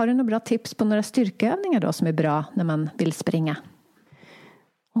jag, har du några bra tips på några styrkeövningar då som är bra när man vill springa?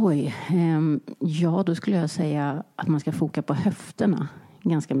 Oj, ja då skulle jag säga att man ska foka på höfterna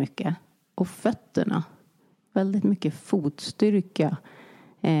ganska mycket. Och fötterna. Väldigt mycket fotstyrka.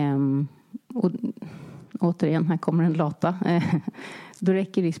 Och återigen, här kommer en lata. Då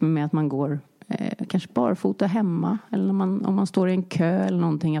räcker det liksom med att man går kanske barfota hemma. Eller om man står i en kö eller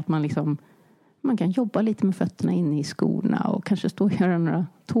någonting. Att man kan jobba lite med fötterna inne i skorna. Och kanske stå och göra några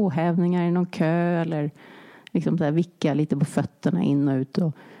tåhävningar i någon kö. Eller liksom så här vicka lite på fötterna in och ut.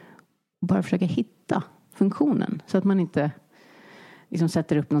 Och bara försöka hitta funktionen. Så att man inte liksom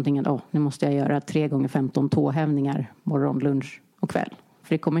sätter upp någonting att nu måste jag göra 3x15 tåhävningar morgon, lunch och kväll.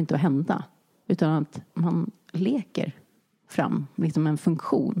 För det kommer inte att hända. Utan att man leker fram liksom en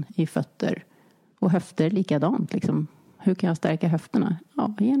funktion i fötter. Och höfter likadant. Liksom. Hur kan jag stärka höfterna?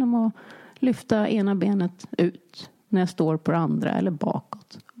 Ja, genom att lyfta ena benet ut när jag står på det andra eller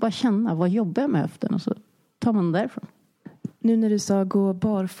bakåt. Bara känna vad jobbar jag med höften och så tar man därifrån. Nu när du sa gå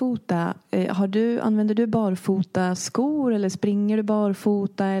barfota, använder du barfota skor eller springer du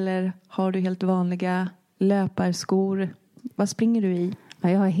barfota eller har du helt vanliga löparskor? Vad springer du i? Ja,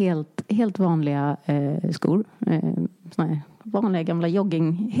 jag har helt vanliga skor. Såna här vanliga gamla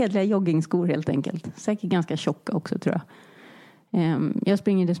hedliga joggingskor helt enkelt. Säkert ganska tjocka också tror jag. Jag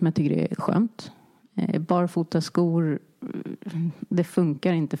springer det som jag tycker är skönt. Barfota skor, det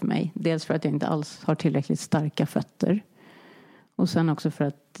funkar inte för mig. Dels för att jag inte alls har tillräckligt starka fötter. Och sen också för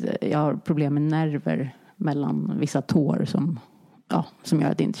att jag har problem med nerver mellan vissa tår som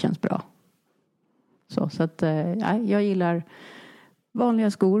gör att det inte känns bra. Så att jag gillar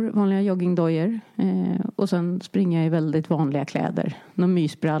vanliga skor, vanliga joggingdojor. Och sen springer jag i väldigt vanliga kläder. Några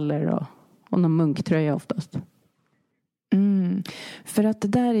mysbrallor och någon munktröja oftast. Mm. För att det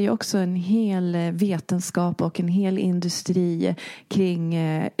där är ju också en hel vetenskap och en hel industri kring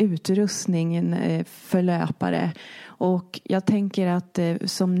utrustningen för löpare. Och jag tänker att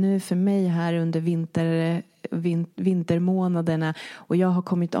som nu för mig här under vintermånaderna och jag har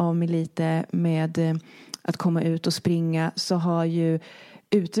kommit av mig lite med att komma ut och springa, så har ju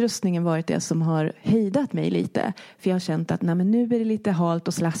utrustningen varit det som har hejdat mig lite. För jag har känt att nu är det lite halt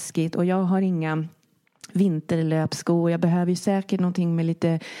och slaskigt och jag har inga vinterlöpskor. Jag behöver ju säkert någonting med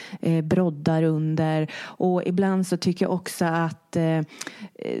lite broddar under. Och ibland så tycker jag också att jag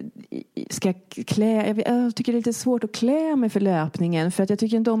tycker det är lite svårt att klä mig för löpningen. För att jag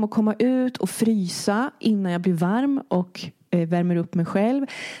tycker inte om att komma ut och frysa innan jag blir varm och värmer upp mig själv.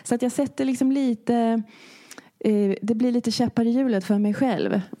 Så att jag sätter liksom lite... det blir lite käppar i hjulet för mig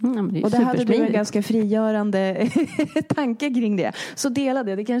själv. Och det hade du en ganska frigörande tanke kring det. Så dela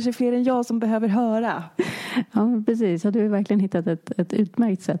det. Det kanske är fler än jag som behöver höra. Ja, precis. Du har verkligen hittat ett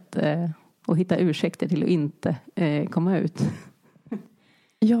utmärkt sätt att hitta ursäkter till att inte komma ut.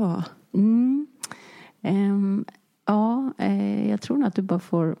 Ja. Jag tror nog att du bara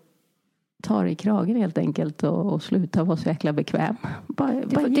får tar i kragen helt enkelt och slutar vara så jäkla bekväm. Bara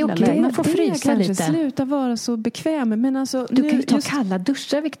Det är gilla okej, läget. man får frysa lite. Sluta vara så bekväm. Men alltså, Du kan ju ta just- kalla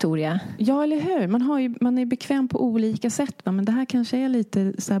duschar, Victoria. Ja, eller hur? Man är bekväm på olika sätt. Va? Men det här kanske är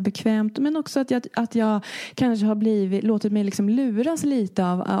lite så här bekvämt. Men också att jag kanske har låtit mig liksom luras lite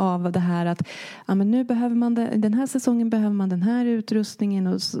av det här. Att men nu behöver man den här säsongen behöver man den här utrustningen.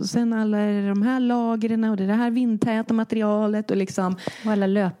 Och sen alla de här lagren och det här vindtäta materialet. Och liksom. Och alla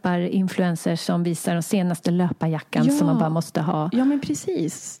löparinfluencers som visar den senaste löparjackan som man bara måste ha. Ja, men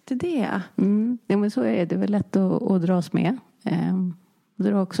precis. Det är det. Ja, men så är det. Det är väl lätt att dras med. Det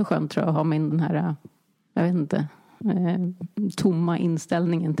är också skönt, tror jag, att ha min den här, jag vet inte, tomma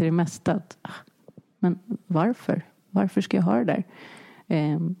inställningen till det mesta. Men varför? Varför ska jag ha det där?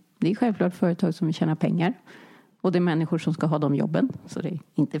 Det är självklart företag som vill tjäna pengar. Och det är människor som ska ha de jobben. Så det är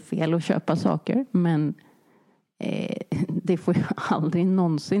inte fel att köpa saker. Men det får ju aldrig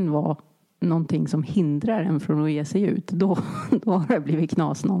någonsin vara någonting som hindrar en från att ge sig ut. Då har det blivit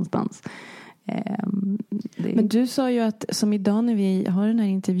knas någonstans. Men du sa ju att som idag när vi har den här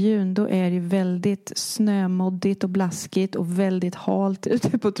intervjun, då är det väldigt snömoddigt och blaskigt och väldigt halt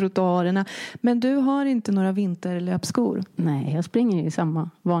ute på trottoarerna. Men du har inte några vinterlöpskor? Nej, jag springer i samma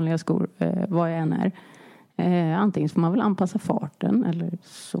vanliga skor var jag än är. Antingen får man väl anpassa farten, eller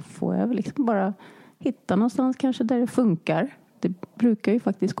så får jag väl liksom bara hitta någonstans kanske där det funkar. Det brukar ju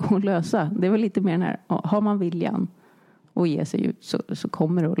faktiskt gå att lösa. Det är väl lite mer när har man viljan och ge sig ut så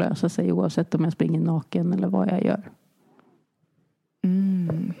kommer det att lösa sig oavsett om jag springer naken eller vad jag gör.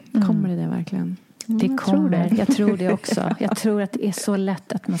 Kommer det verkligen? Det kommer. Jag tror det också. Jag tror att det är så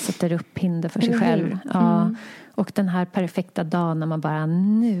lätt att man sätter upp hinder för sig själv. Ja. Och den här perfekta dagen när man bara,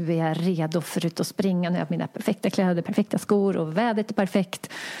 nu är jag redo för ut och springa. Nu har jag mina perfekta kläder, perfekta skor och vädret är perfekt.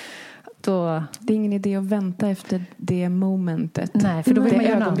 Då... Det är ingen idé att vänta efter det momentet. Nej, för då vill man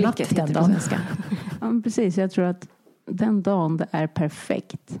göra ögonblicket den dagen. Ja, precis, jag tror att den dagen det är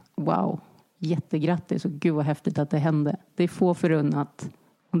perfekt. Wow, jättegrattis och gud vad häftigt att det hände. Det är få förunnat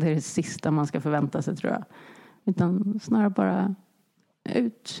och det är det sista man ska förvänta sig, tror jag. Utan snarare bara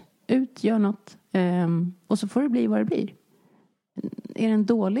ut, gör något. Och så får det bli vad det blir. Är det en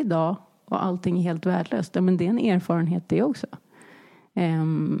dålig dag och allting är helt värdelöst, men det är en erfarenhet det också.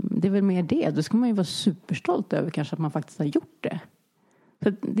 Det är väl mer det. Då ska man ju vara superstolt över kanske att man faktiskt har gjort det.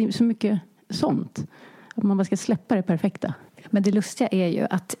 För det är så mycket sånt. Att man bara ska släppa det perfekta. Men det lustiga är ju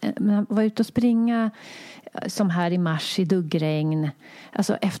att man var ute och springa som här i mars i duggregn.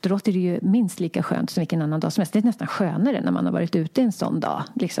 Alltså efteråt är det ju minst lika skönt som vilken annan dag som helst. Det är nästan skönare när man har varit ute en sån dag.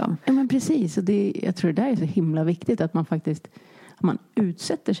 Liksom. Ja, men precis. Och jag tror det där är så himla viktigt att man faktiskt man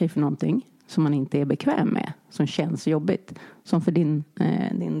utsätter sig för någonting som man inte är bekväm med. Som känns jobbigt. Som för din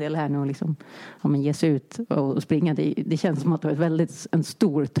del här nu liksom, ge sig ut och springa. Det känns som att det är en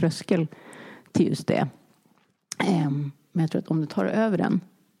stor tröskel till just det. Men jag tror att om du tar över den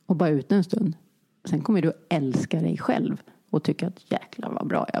och bara ut en stund, sen kommer du att älska dig själv och tycka att jäklar vad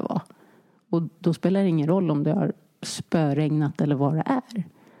bra jag var. Och då spelar det ingen roll om det har spöregnat eller vad det är.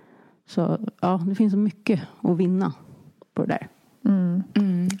 Så ja, det finns så mycket att vinna på det där.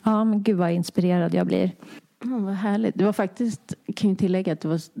 Ja, men gud vad inspirerad jag blir. Ja, vad härligt. Det var faktiskt, kan jag tillägga, att det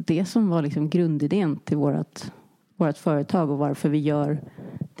var det som var liksom grundidén till vårt företag och varför vi gör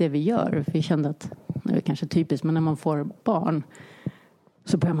det vi gör. För vi kände att, det är kanske typiskt, men när man får barn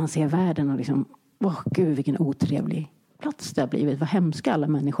så börjar man se världen och liksom, gud vilken otrevlig plats det har blivit. Vad hemska alla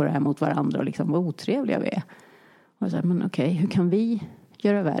människor är mot varandra och liksom, vad otrevliga vi är. Och så här, men okej, hur kan vi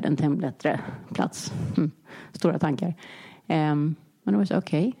göra världen till en bättre plats? Stora tankar. Men då var det så,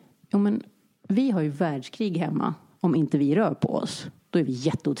 okej. Jo, men vi har ju världskrig hemma. Om inte vi rör på oss, då är vi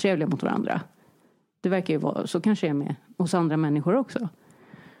jätteotrevliga mot varandra. Det verkar ju vara, så kanske är med hos andra människor också.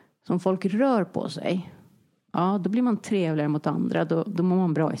 Så om folk rör på sig, ja, då blir man trevligare mot andra. Då mår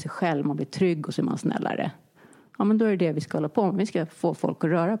man bra i sig själv, man blir trygg och så är man snällare. Ja, men då är det vi ska hålla på med. Vi ska få folk att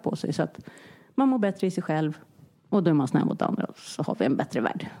röra på sig så att man mår bättre i sig själv. Och då är man snäll mot andra. Så har vi en bättre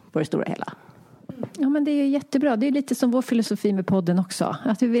värld på det stora hela. Ja, men det är ju jättebra. Det är lite som vår filosofi med podden också.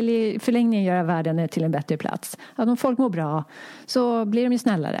 Att vi vill i förlängningen göra världen till en bättre plats. Att om folk mår bra så blir de ju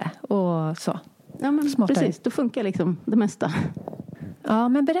snällare och så. Ja, men smartare. Precis. Då funkar liksom det mesta. Ja,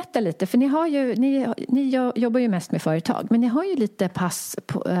 men berätta lite. För ni jobbar ju mest med företag. Men ni har ju lite pass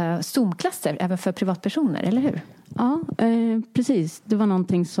på Zoom-klasser även för privatpersoner, eller hur? Ja, precis. Det var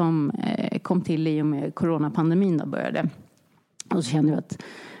någonting som kom till i och med coronapandemin då började. Och så kände vi att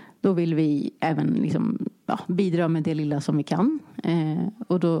då vill vi även liksom, bidra med det lilla som vi kan.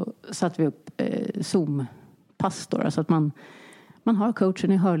 Och då satte vi upp Zoom-pass då. Så att man har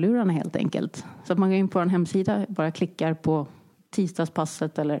coachen i hörlurarna helt enkelt. Så att man går in på en hemsida, bara klickar på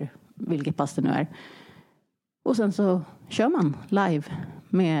tisdagspasset eller vilket pass det nu är. Och sen så kör man live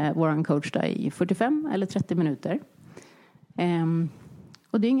med våran coach där i 45 eller 30 minuter.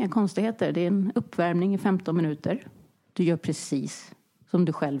 Och det är inga konstigheter. Det är en uppvärmning i 15 minuter. Du gör precis som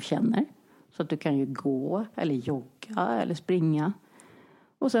du själv känner. Så att du kan ju gå eller jogga eller springa.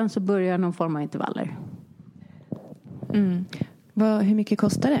 Och sen så börjar någon form av intervaller. Hur mycket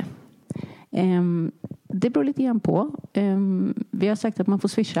kostar det? Det beror lite grann på. Vi har sagt att man får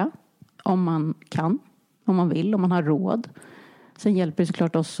swisha om man kan. Om man vill, om man har råd. Sen hjälper det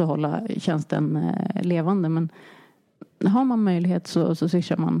såklart oss att hålla tjänsten levande. Men har man möjlighet så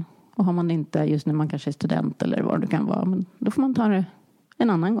swishar man. Och har man inte just när man kanske är student eller vad det kan vara. Men då får man ta det en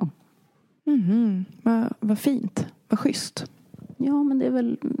annan gång. Vad fint. Vad schysst. Ja, men det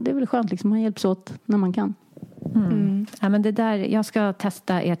är väl skönt liksom. Man hjälps åt när man kan. Ja, men det där, jag ska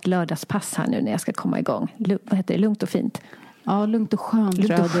testa ert lördagspass här nu när jag ska komma igång. Vad heter det? Lugnt och fint? Ja, lugnt och skönt.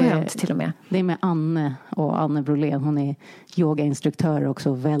 Lugnt och skönt till och med. Det är med Anne och Anne Brolén. Hon är yogainstruktör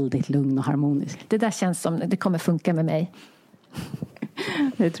också. Väldigt lugn och harmonisk. Det där känns som det kommer funka med mig.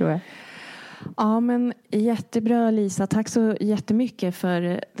 Det tror jag. Ja, men jättebra Lisa. Tack så jättemycket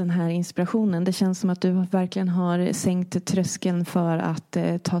för den här inspirationen. Det känns som att du verkligen har sänkt tröskeln för att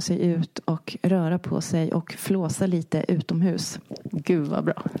ta sig ut och röra på sig och flåsa lite utomhus. Gud vad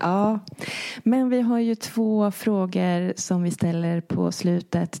bra. Ja, men vi har ju 2 frågor som vi ställer på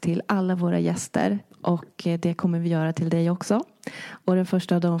slutet till alla våra gäster. Och det kommer vi göra till dig också. Och den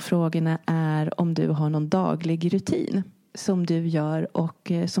första av de frågorna är om du har någon daglig rutin som du gör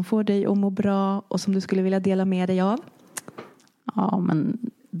och som får dig att må bra och som du skulle vilja dela med dig av? Ja, men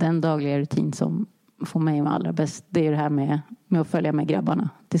den dagliga rutin som får mig med allra bäst, det är det här med att följa med grabbarna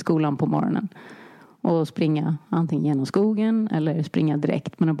till skolan på morgonen. Och springa antingen genom skogen eller springa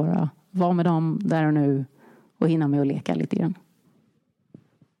direkt, men att bara vara med dem där och nu och hinna med att leka lite grann.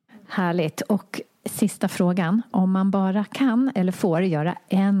 Härligt. Och sista frågan. Om man bara kan eller får göra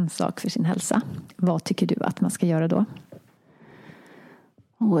en sak för sin hälsa, vad tycker du att man ska göra då?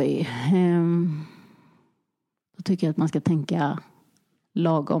 Oj. Då tycker jag att man ska tänka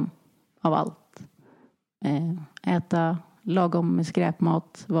lagom av allt. Äta lagom med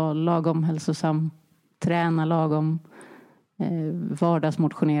skräpmat. Vara lagom hälsosam. Träna lagom.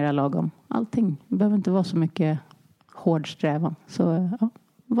 Vardagsmotionera lagom. Allting. Det behöver inte vara så mycket hård strävan. Så ja,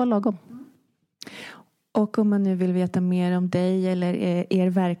 var lagom. Och om man nu vill veta mer om dig eller er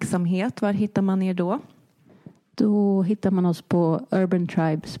verksamhet, var hittar man er då? Då hittar man oss på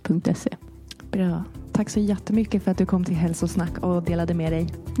urbantribes.se. Bra. Tack så jättemycket för att du kom till Hälsosnack och delade med dig.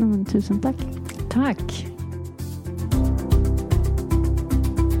 Tusen tack. Tack.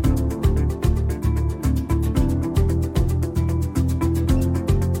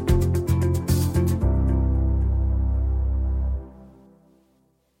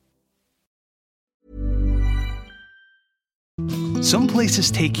 Some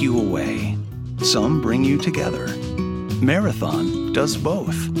places take you away. Some bring you together. Marathon does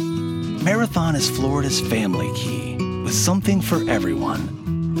both. Marathon is Florida's family key with something for everyone.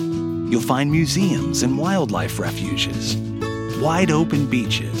 You'll find museums and wildlife refuges, wide open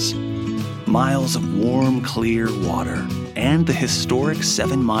beaches, miles of warm, clear water, and the historic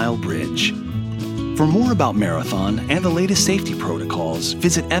 7-mile bridge. For more about Marathon and the latest safety protocols,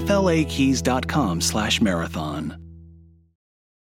 visit flakeys.com/marathon.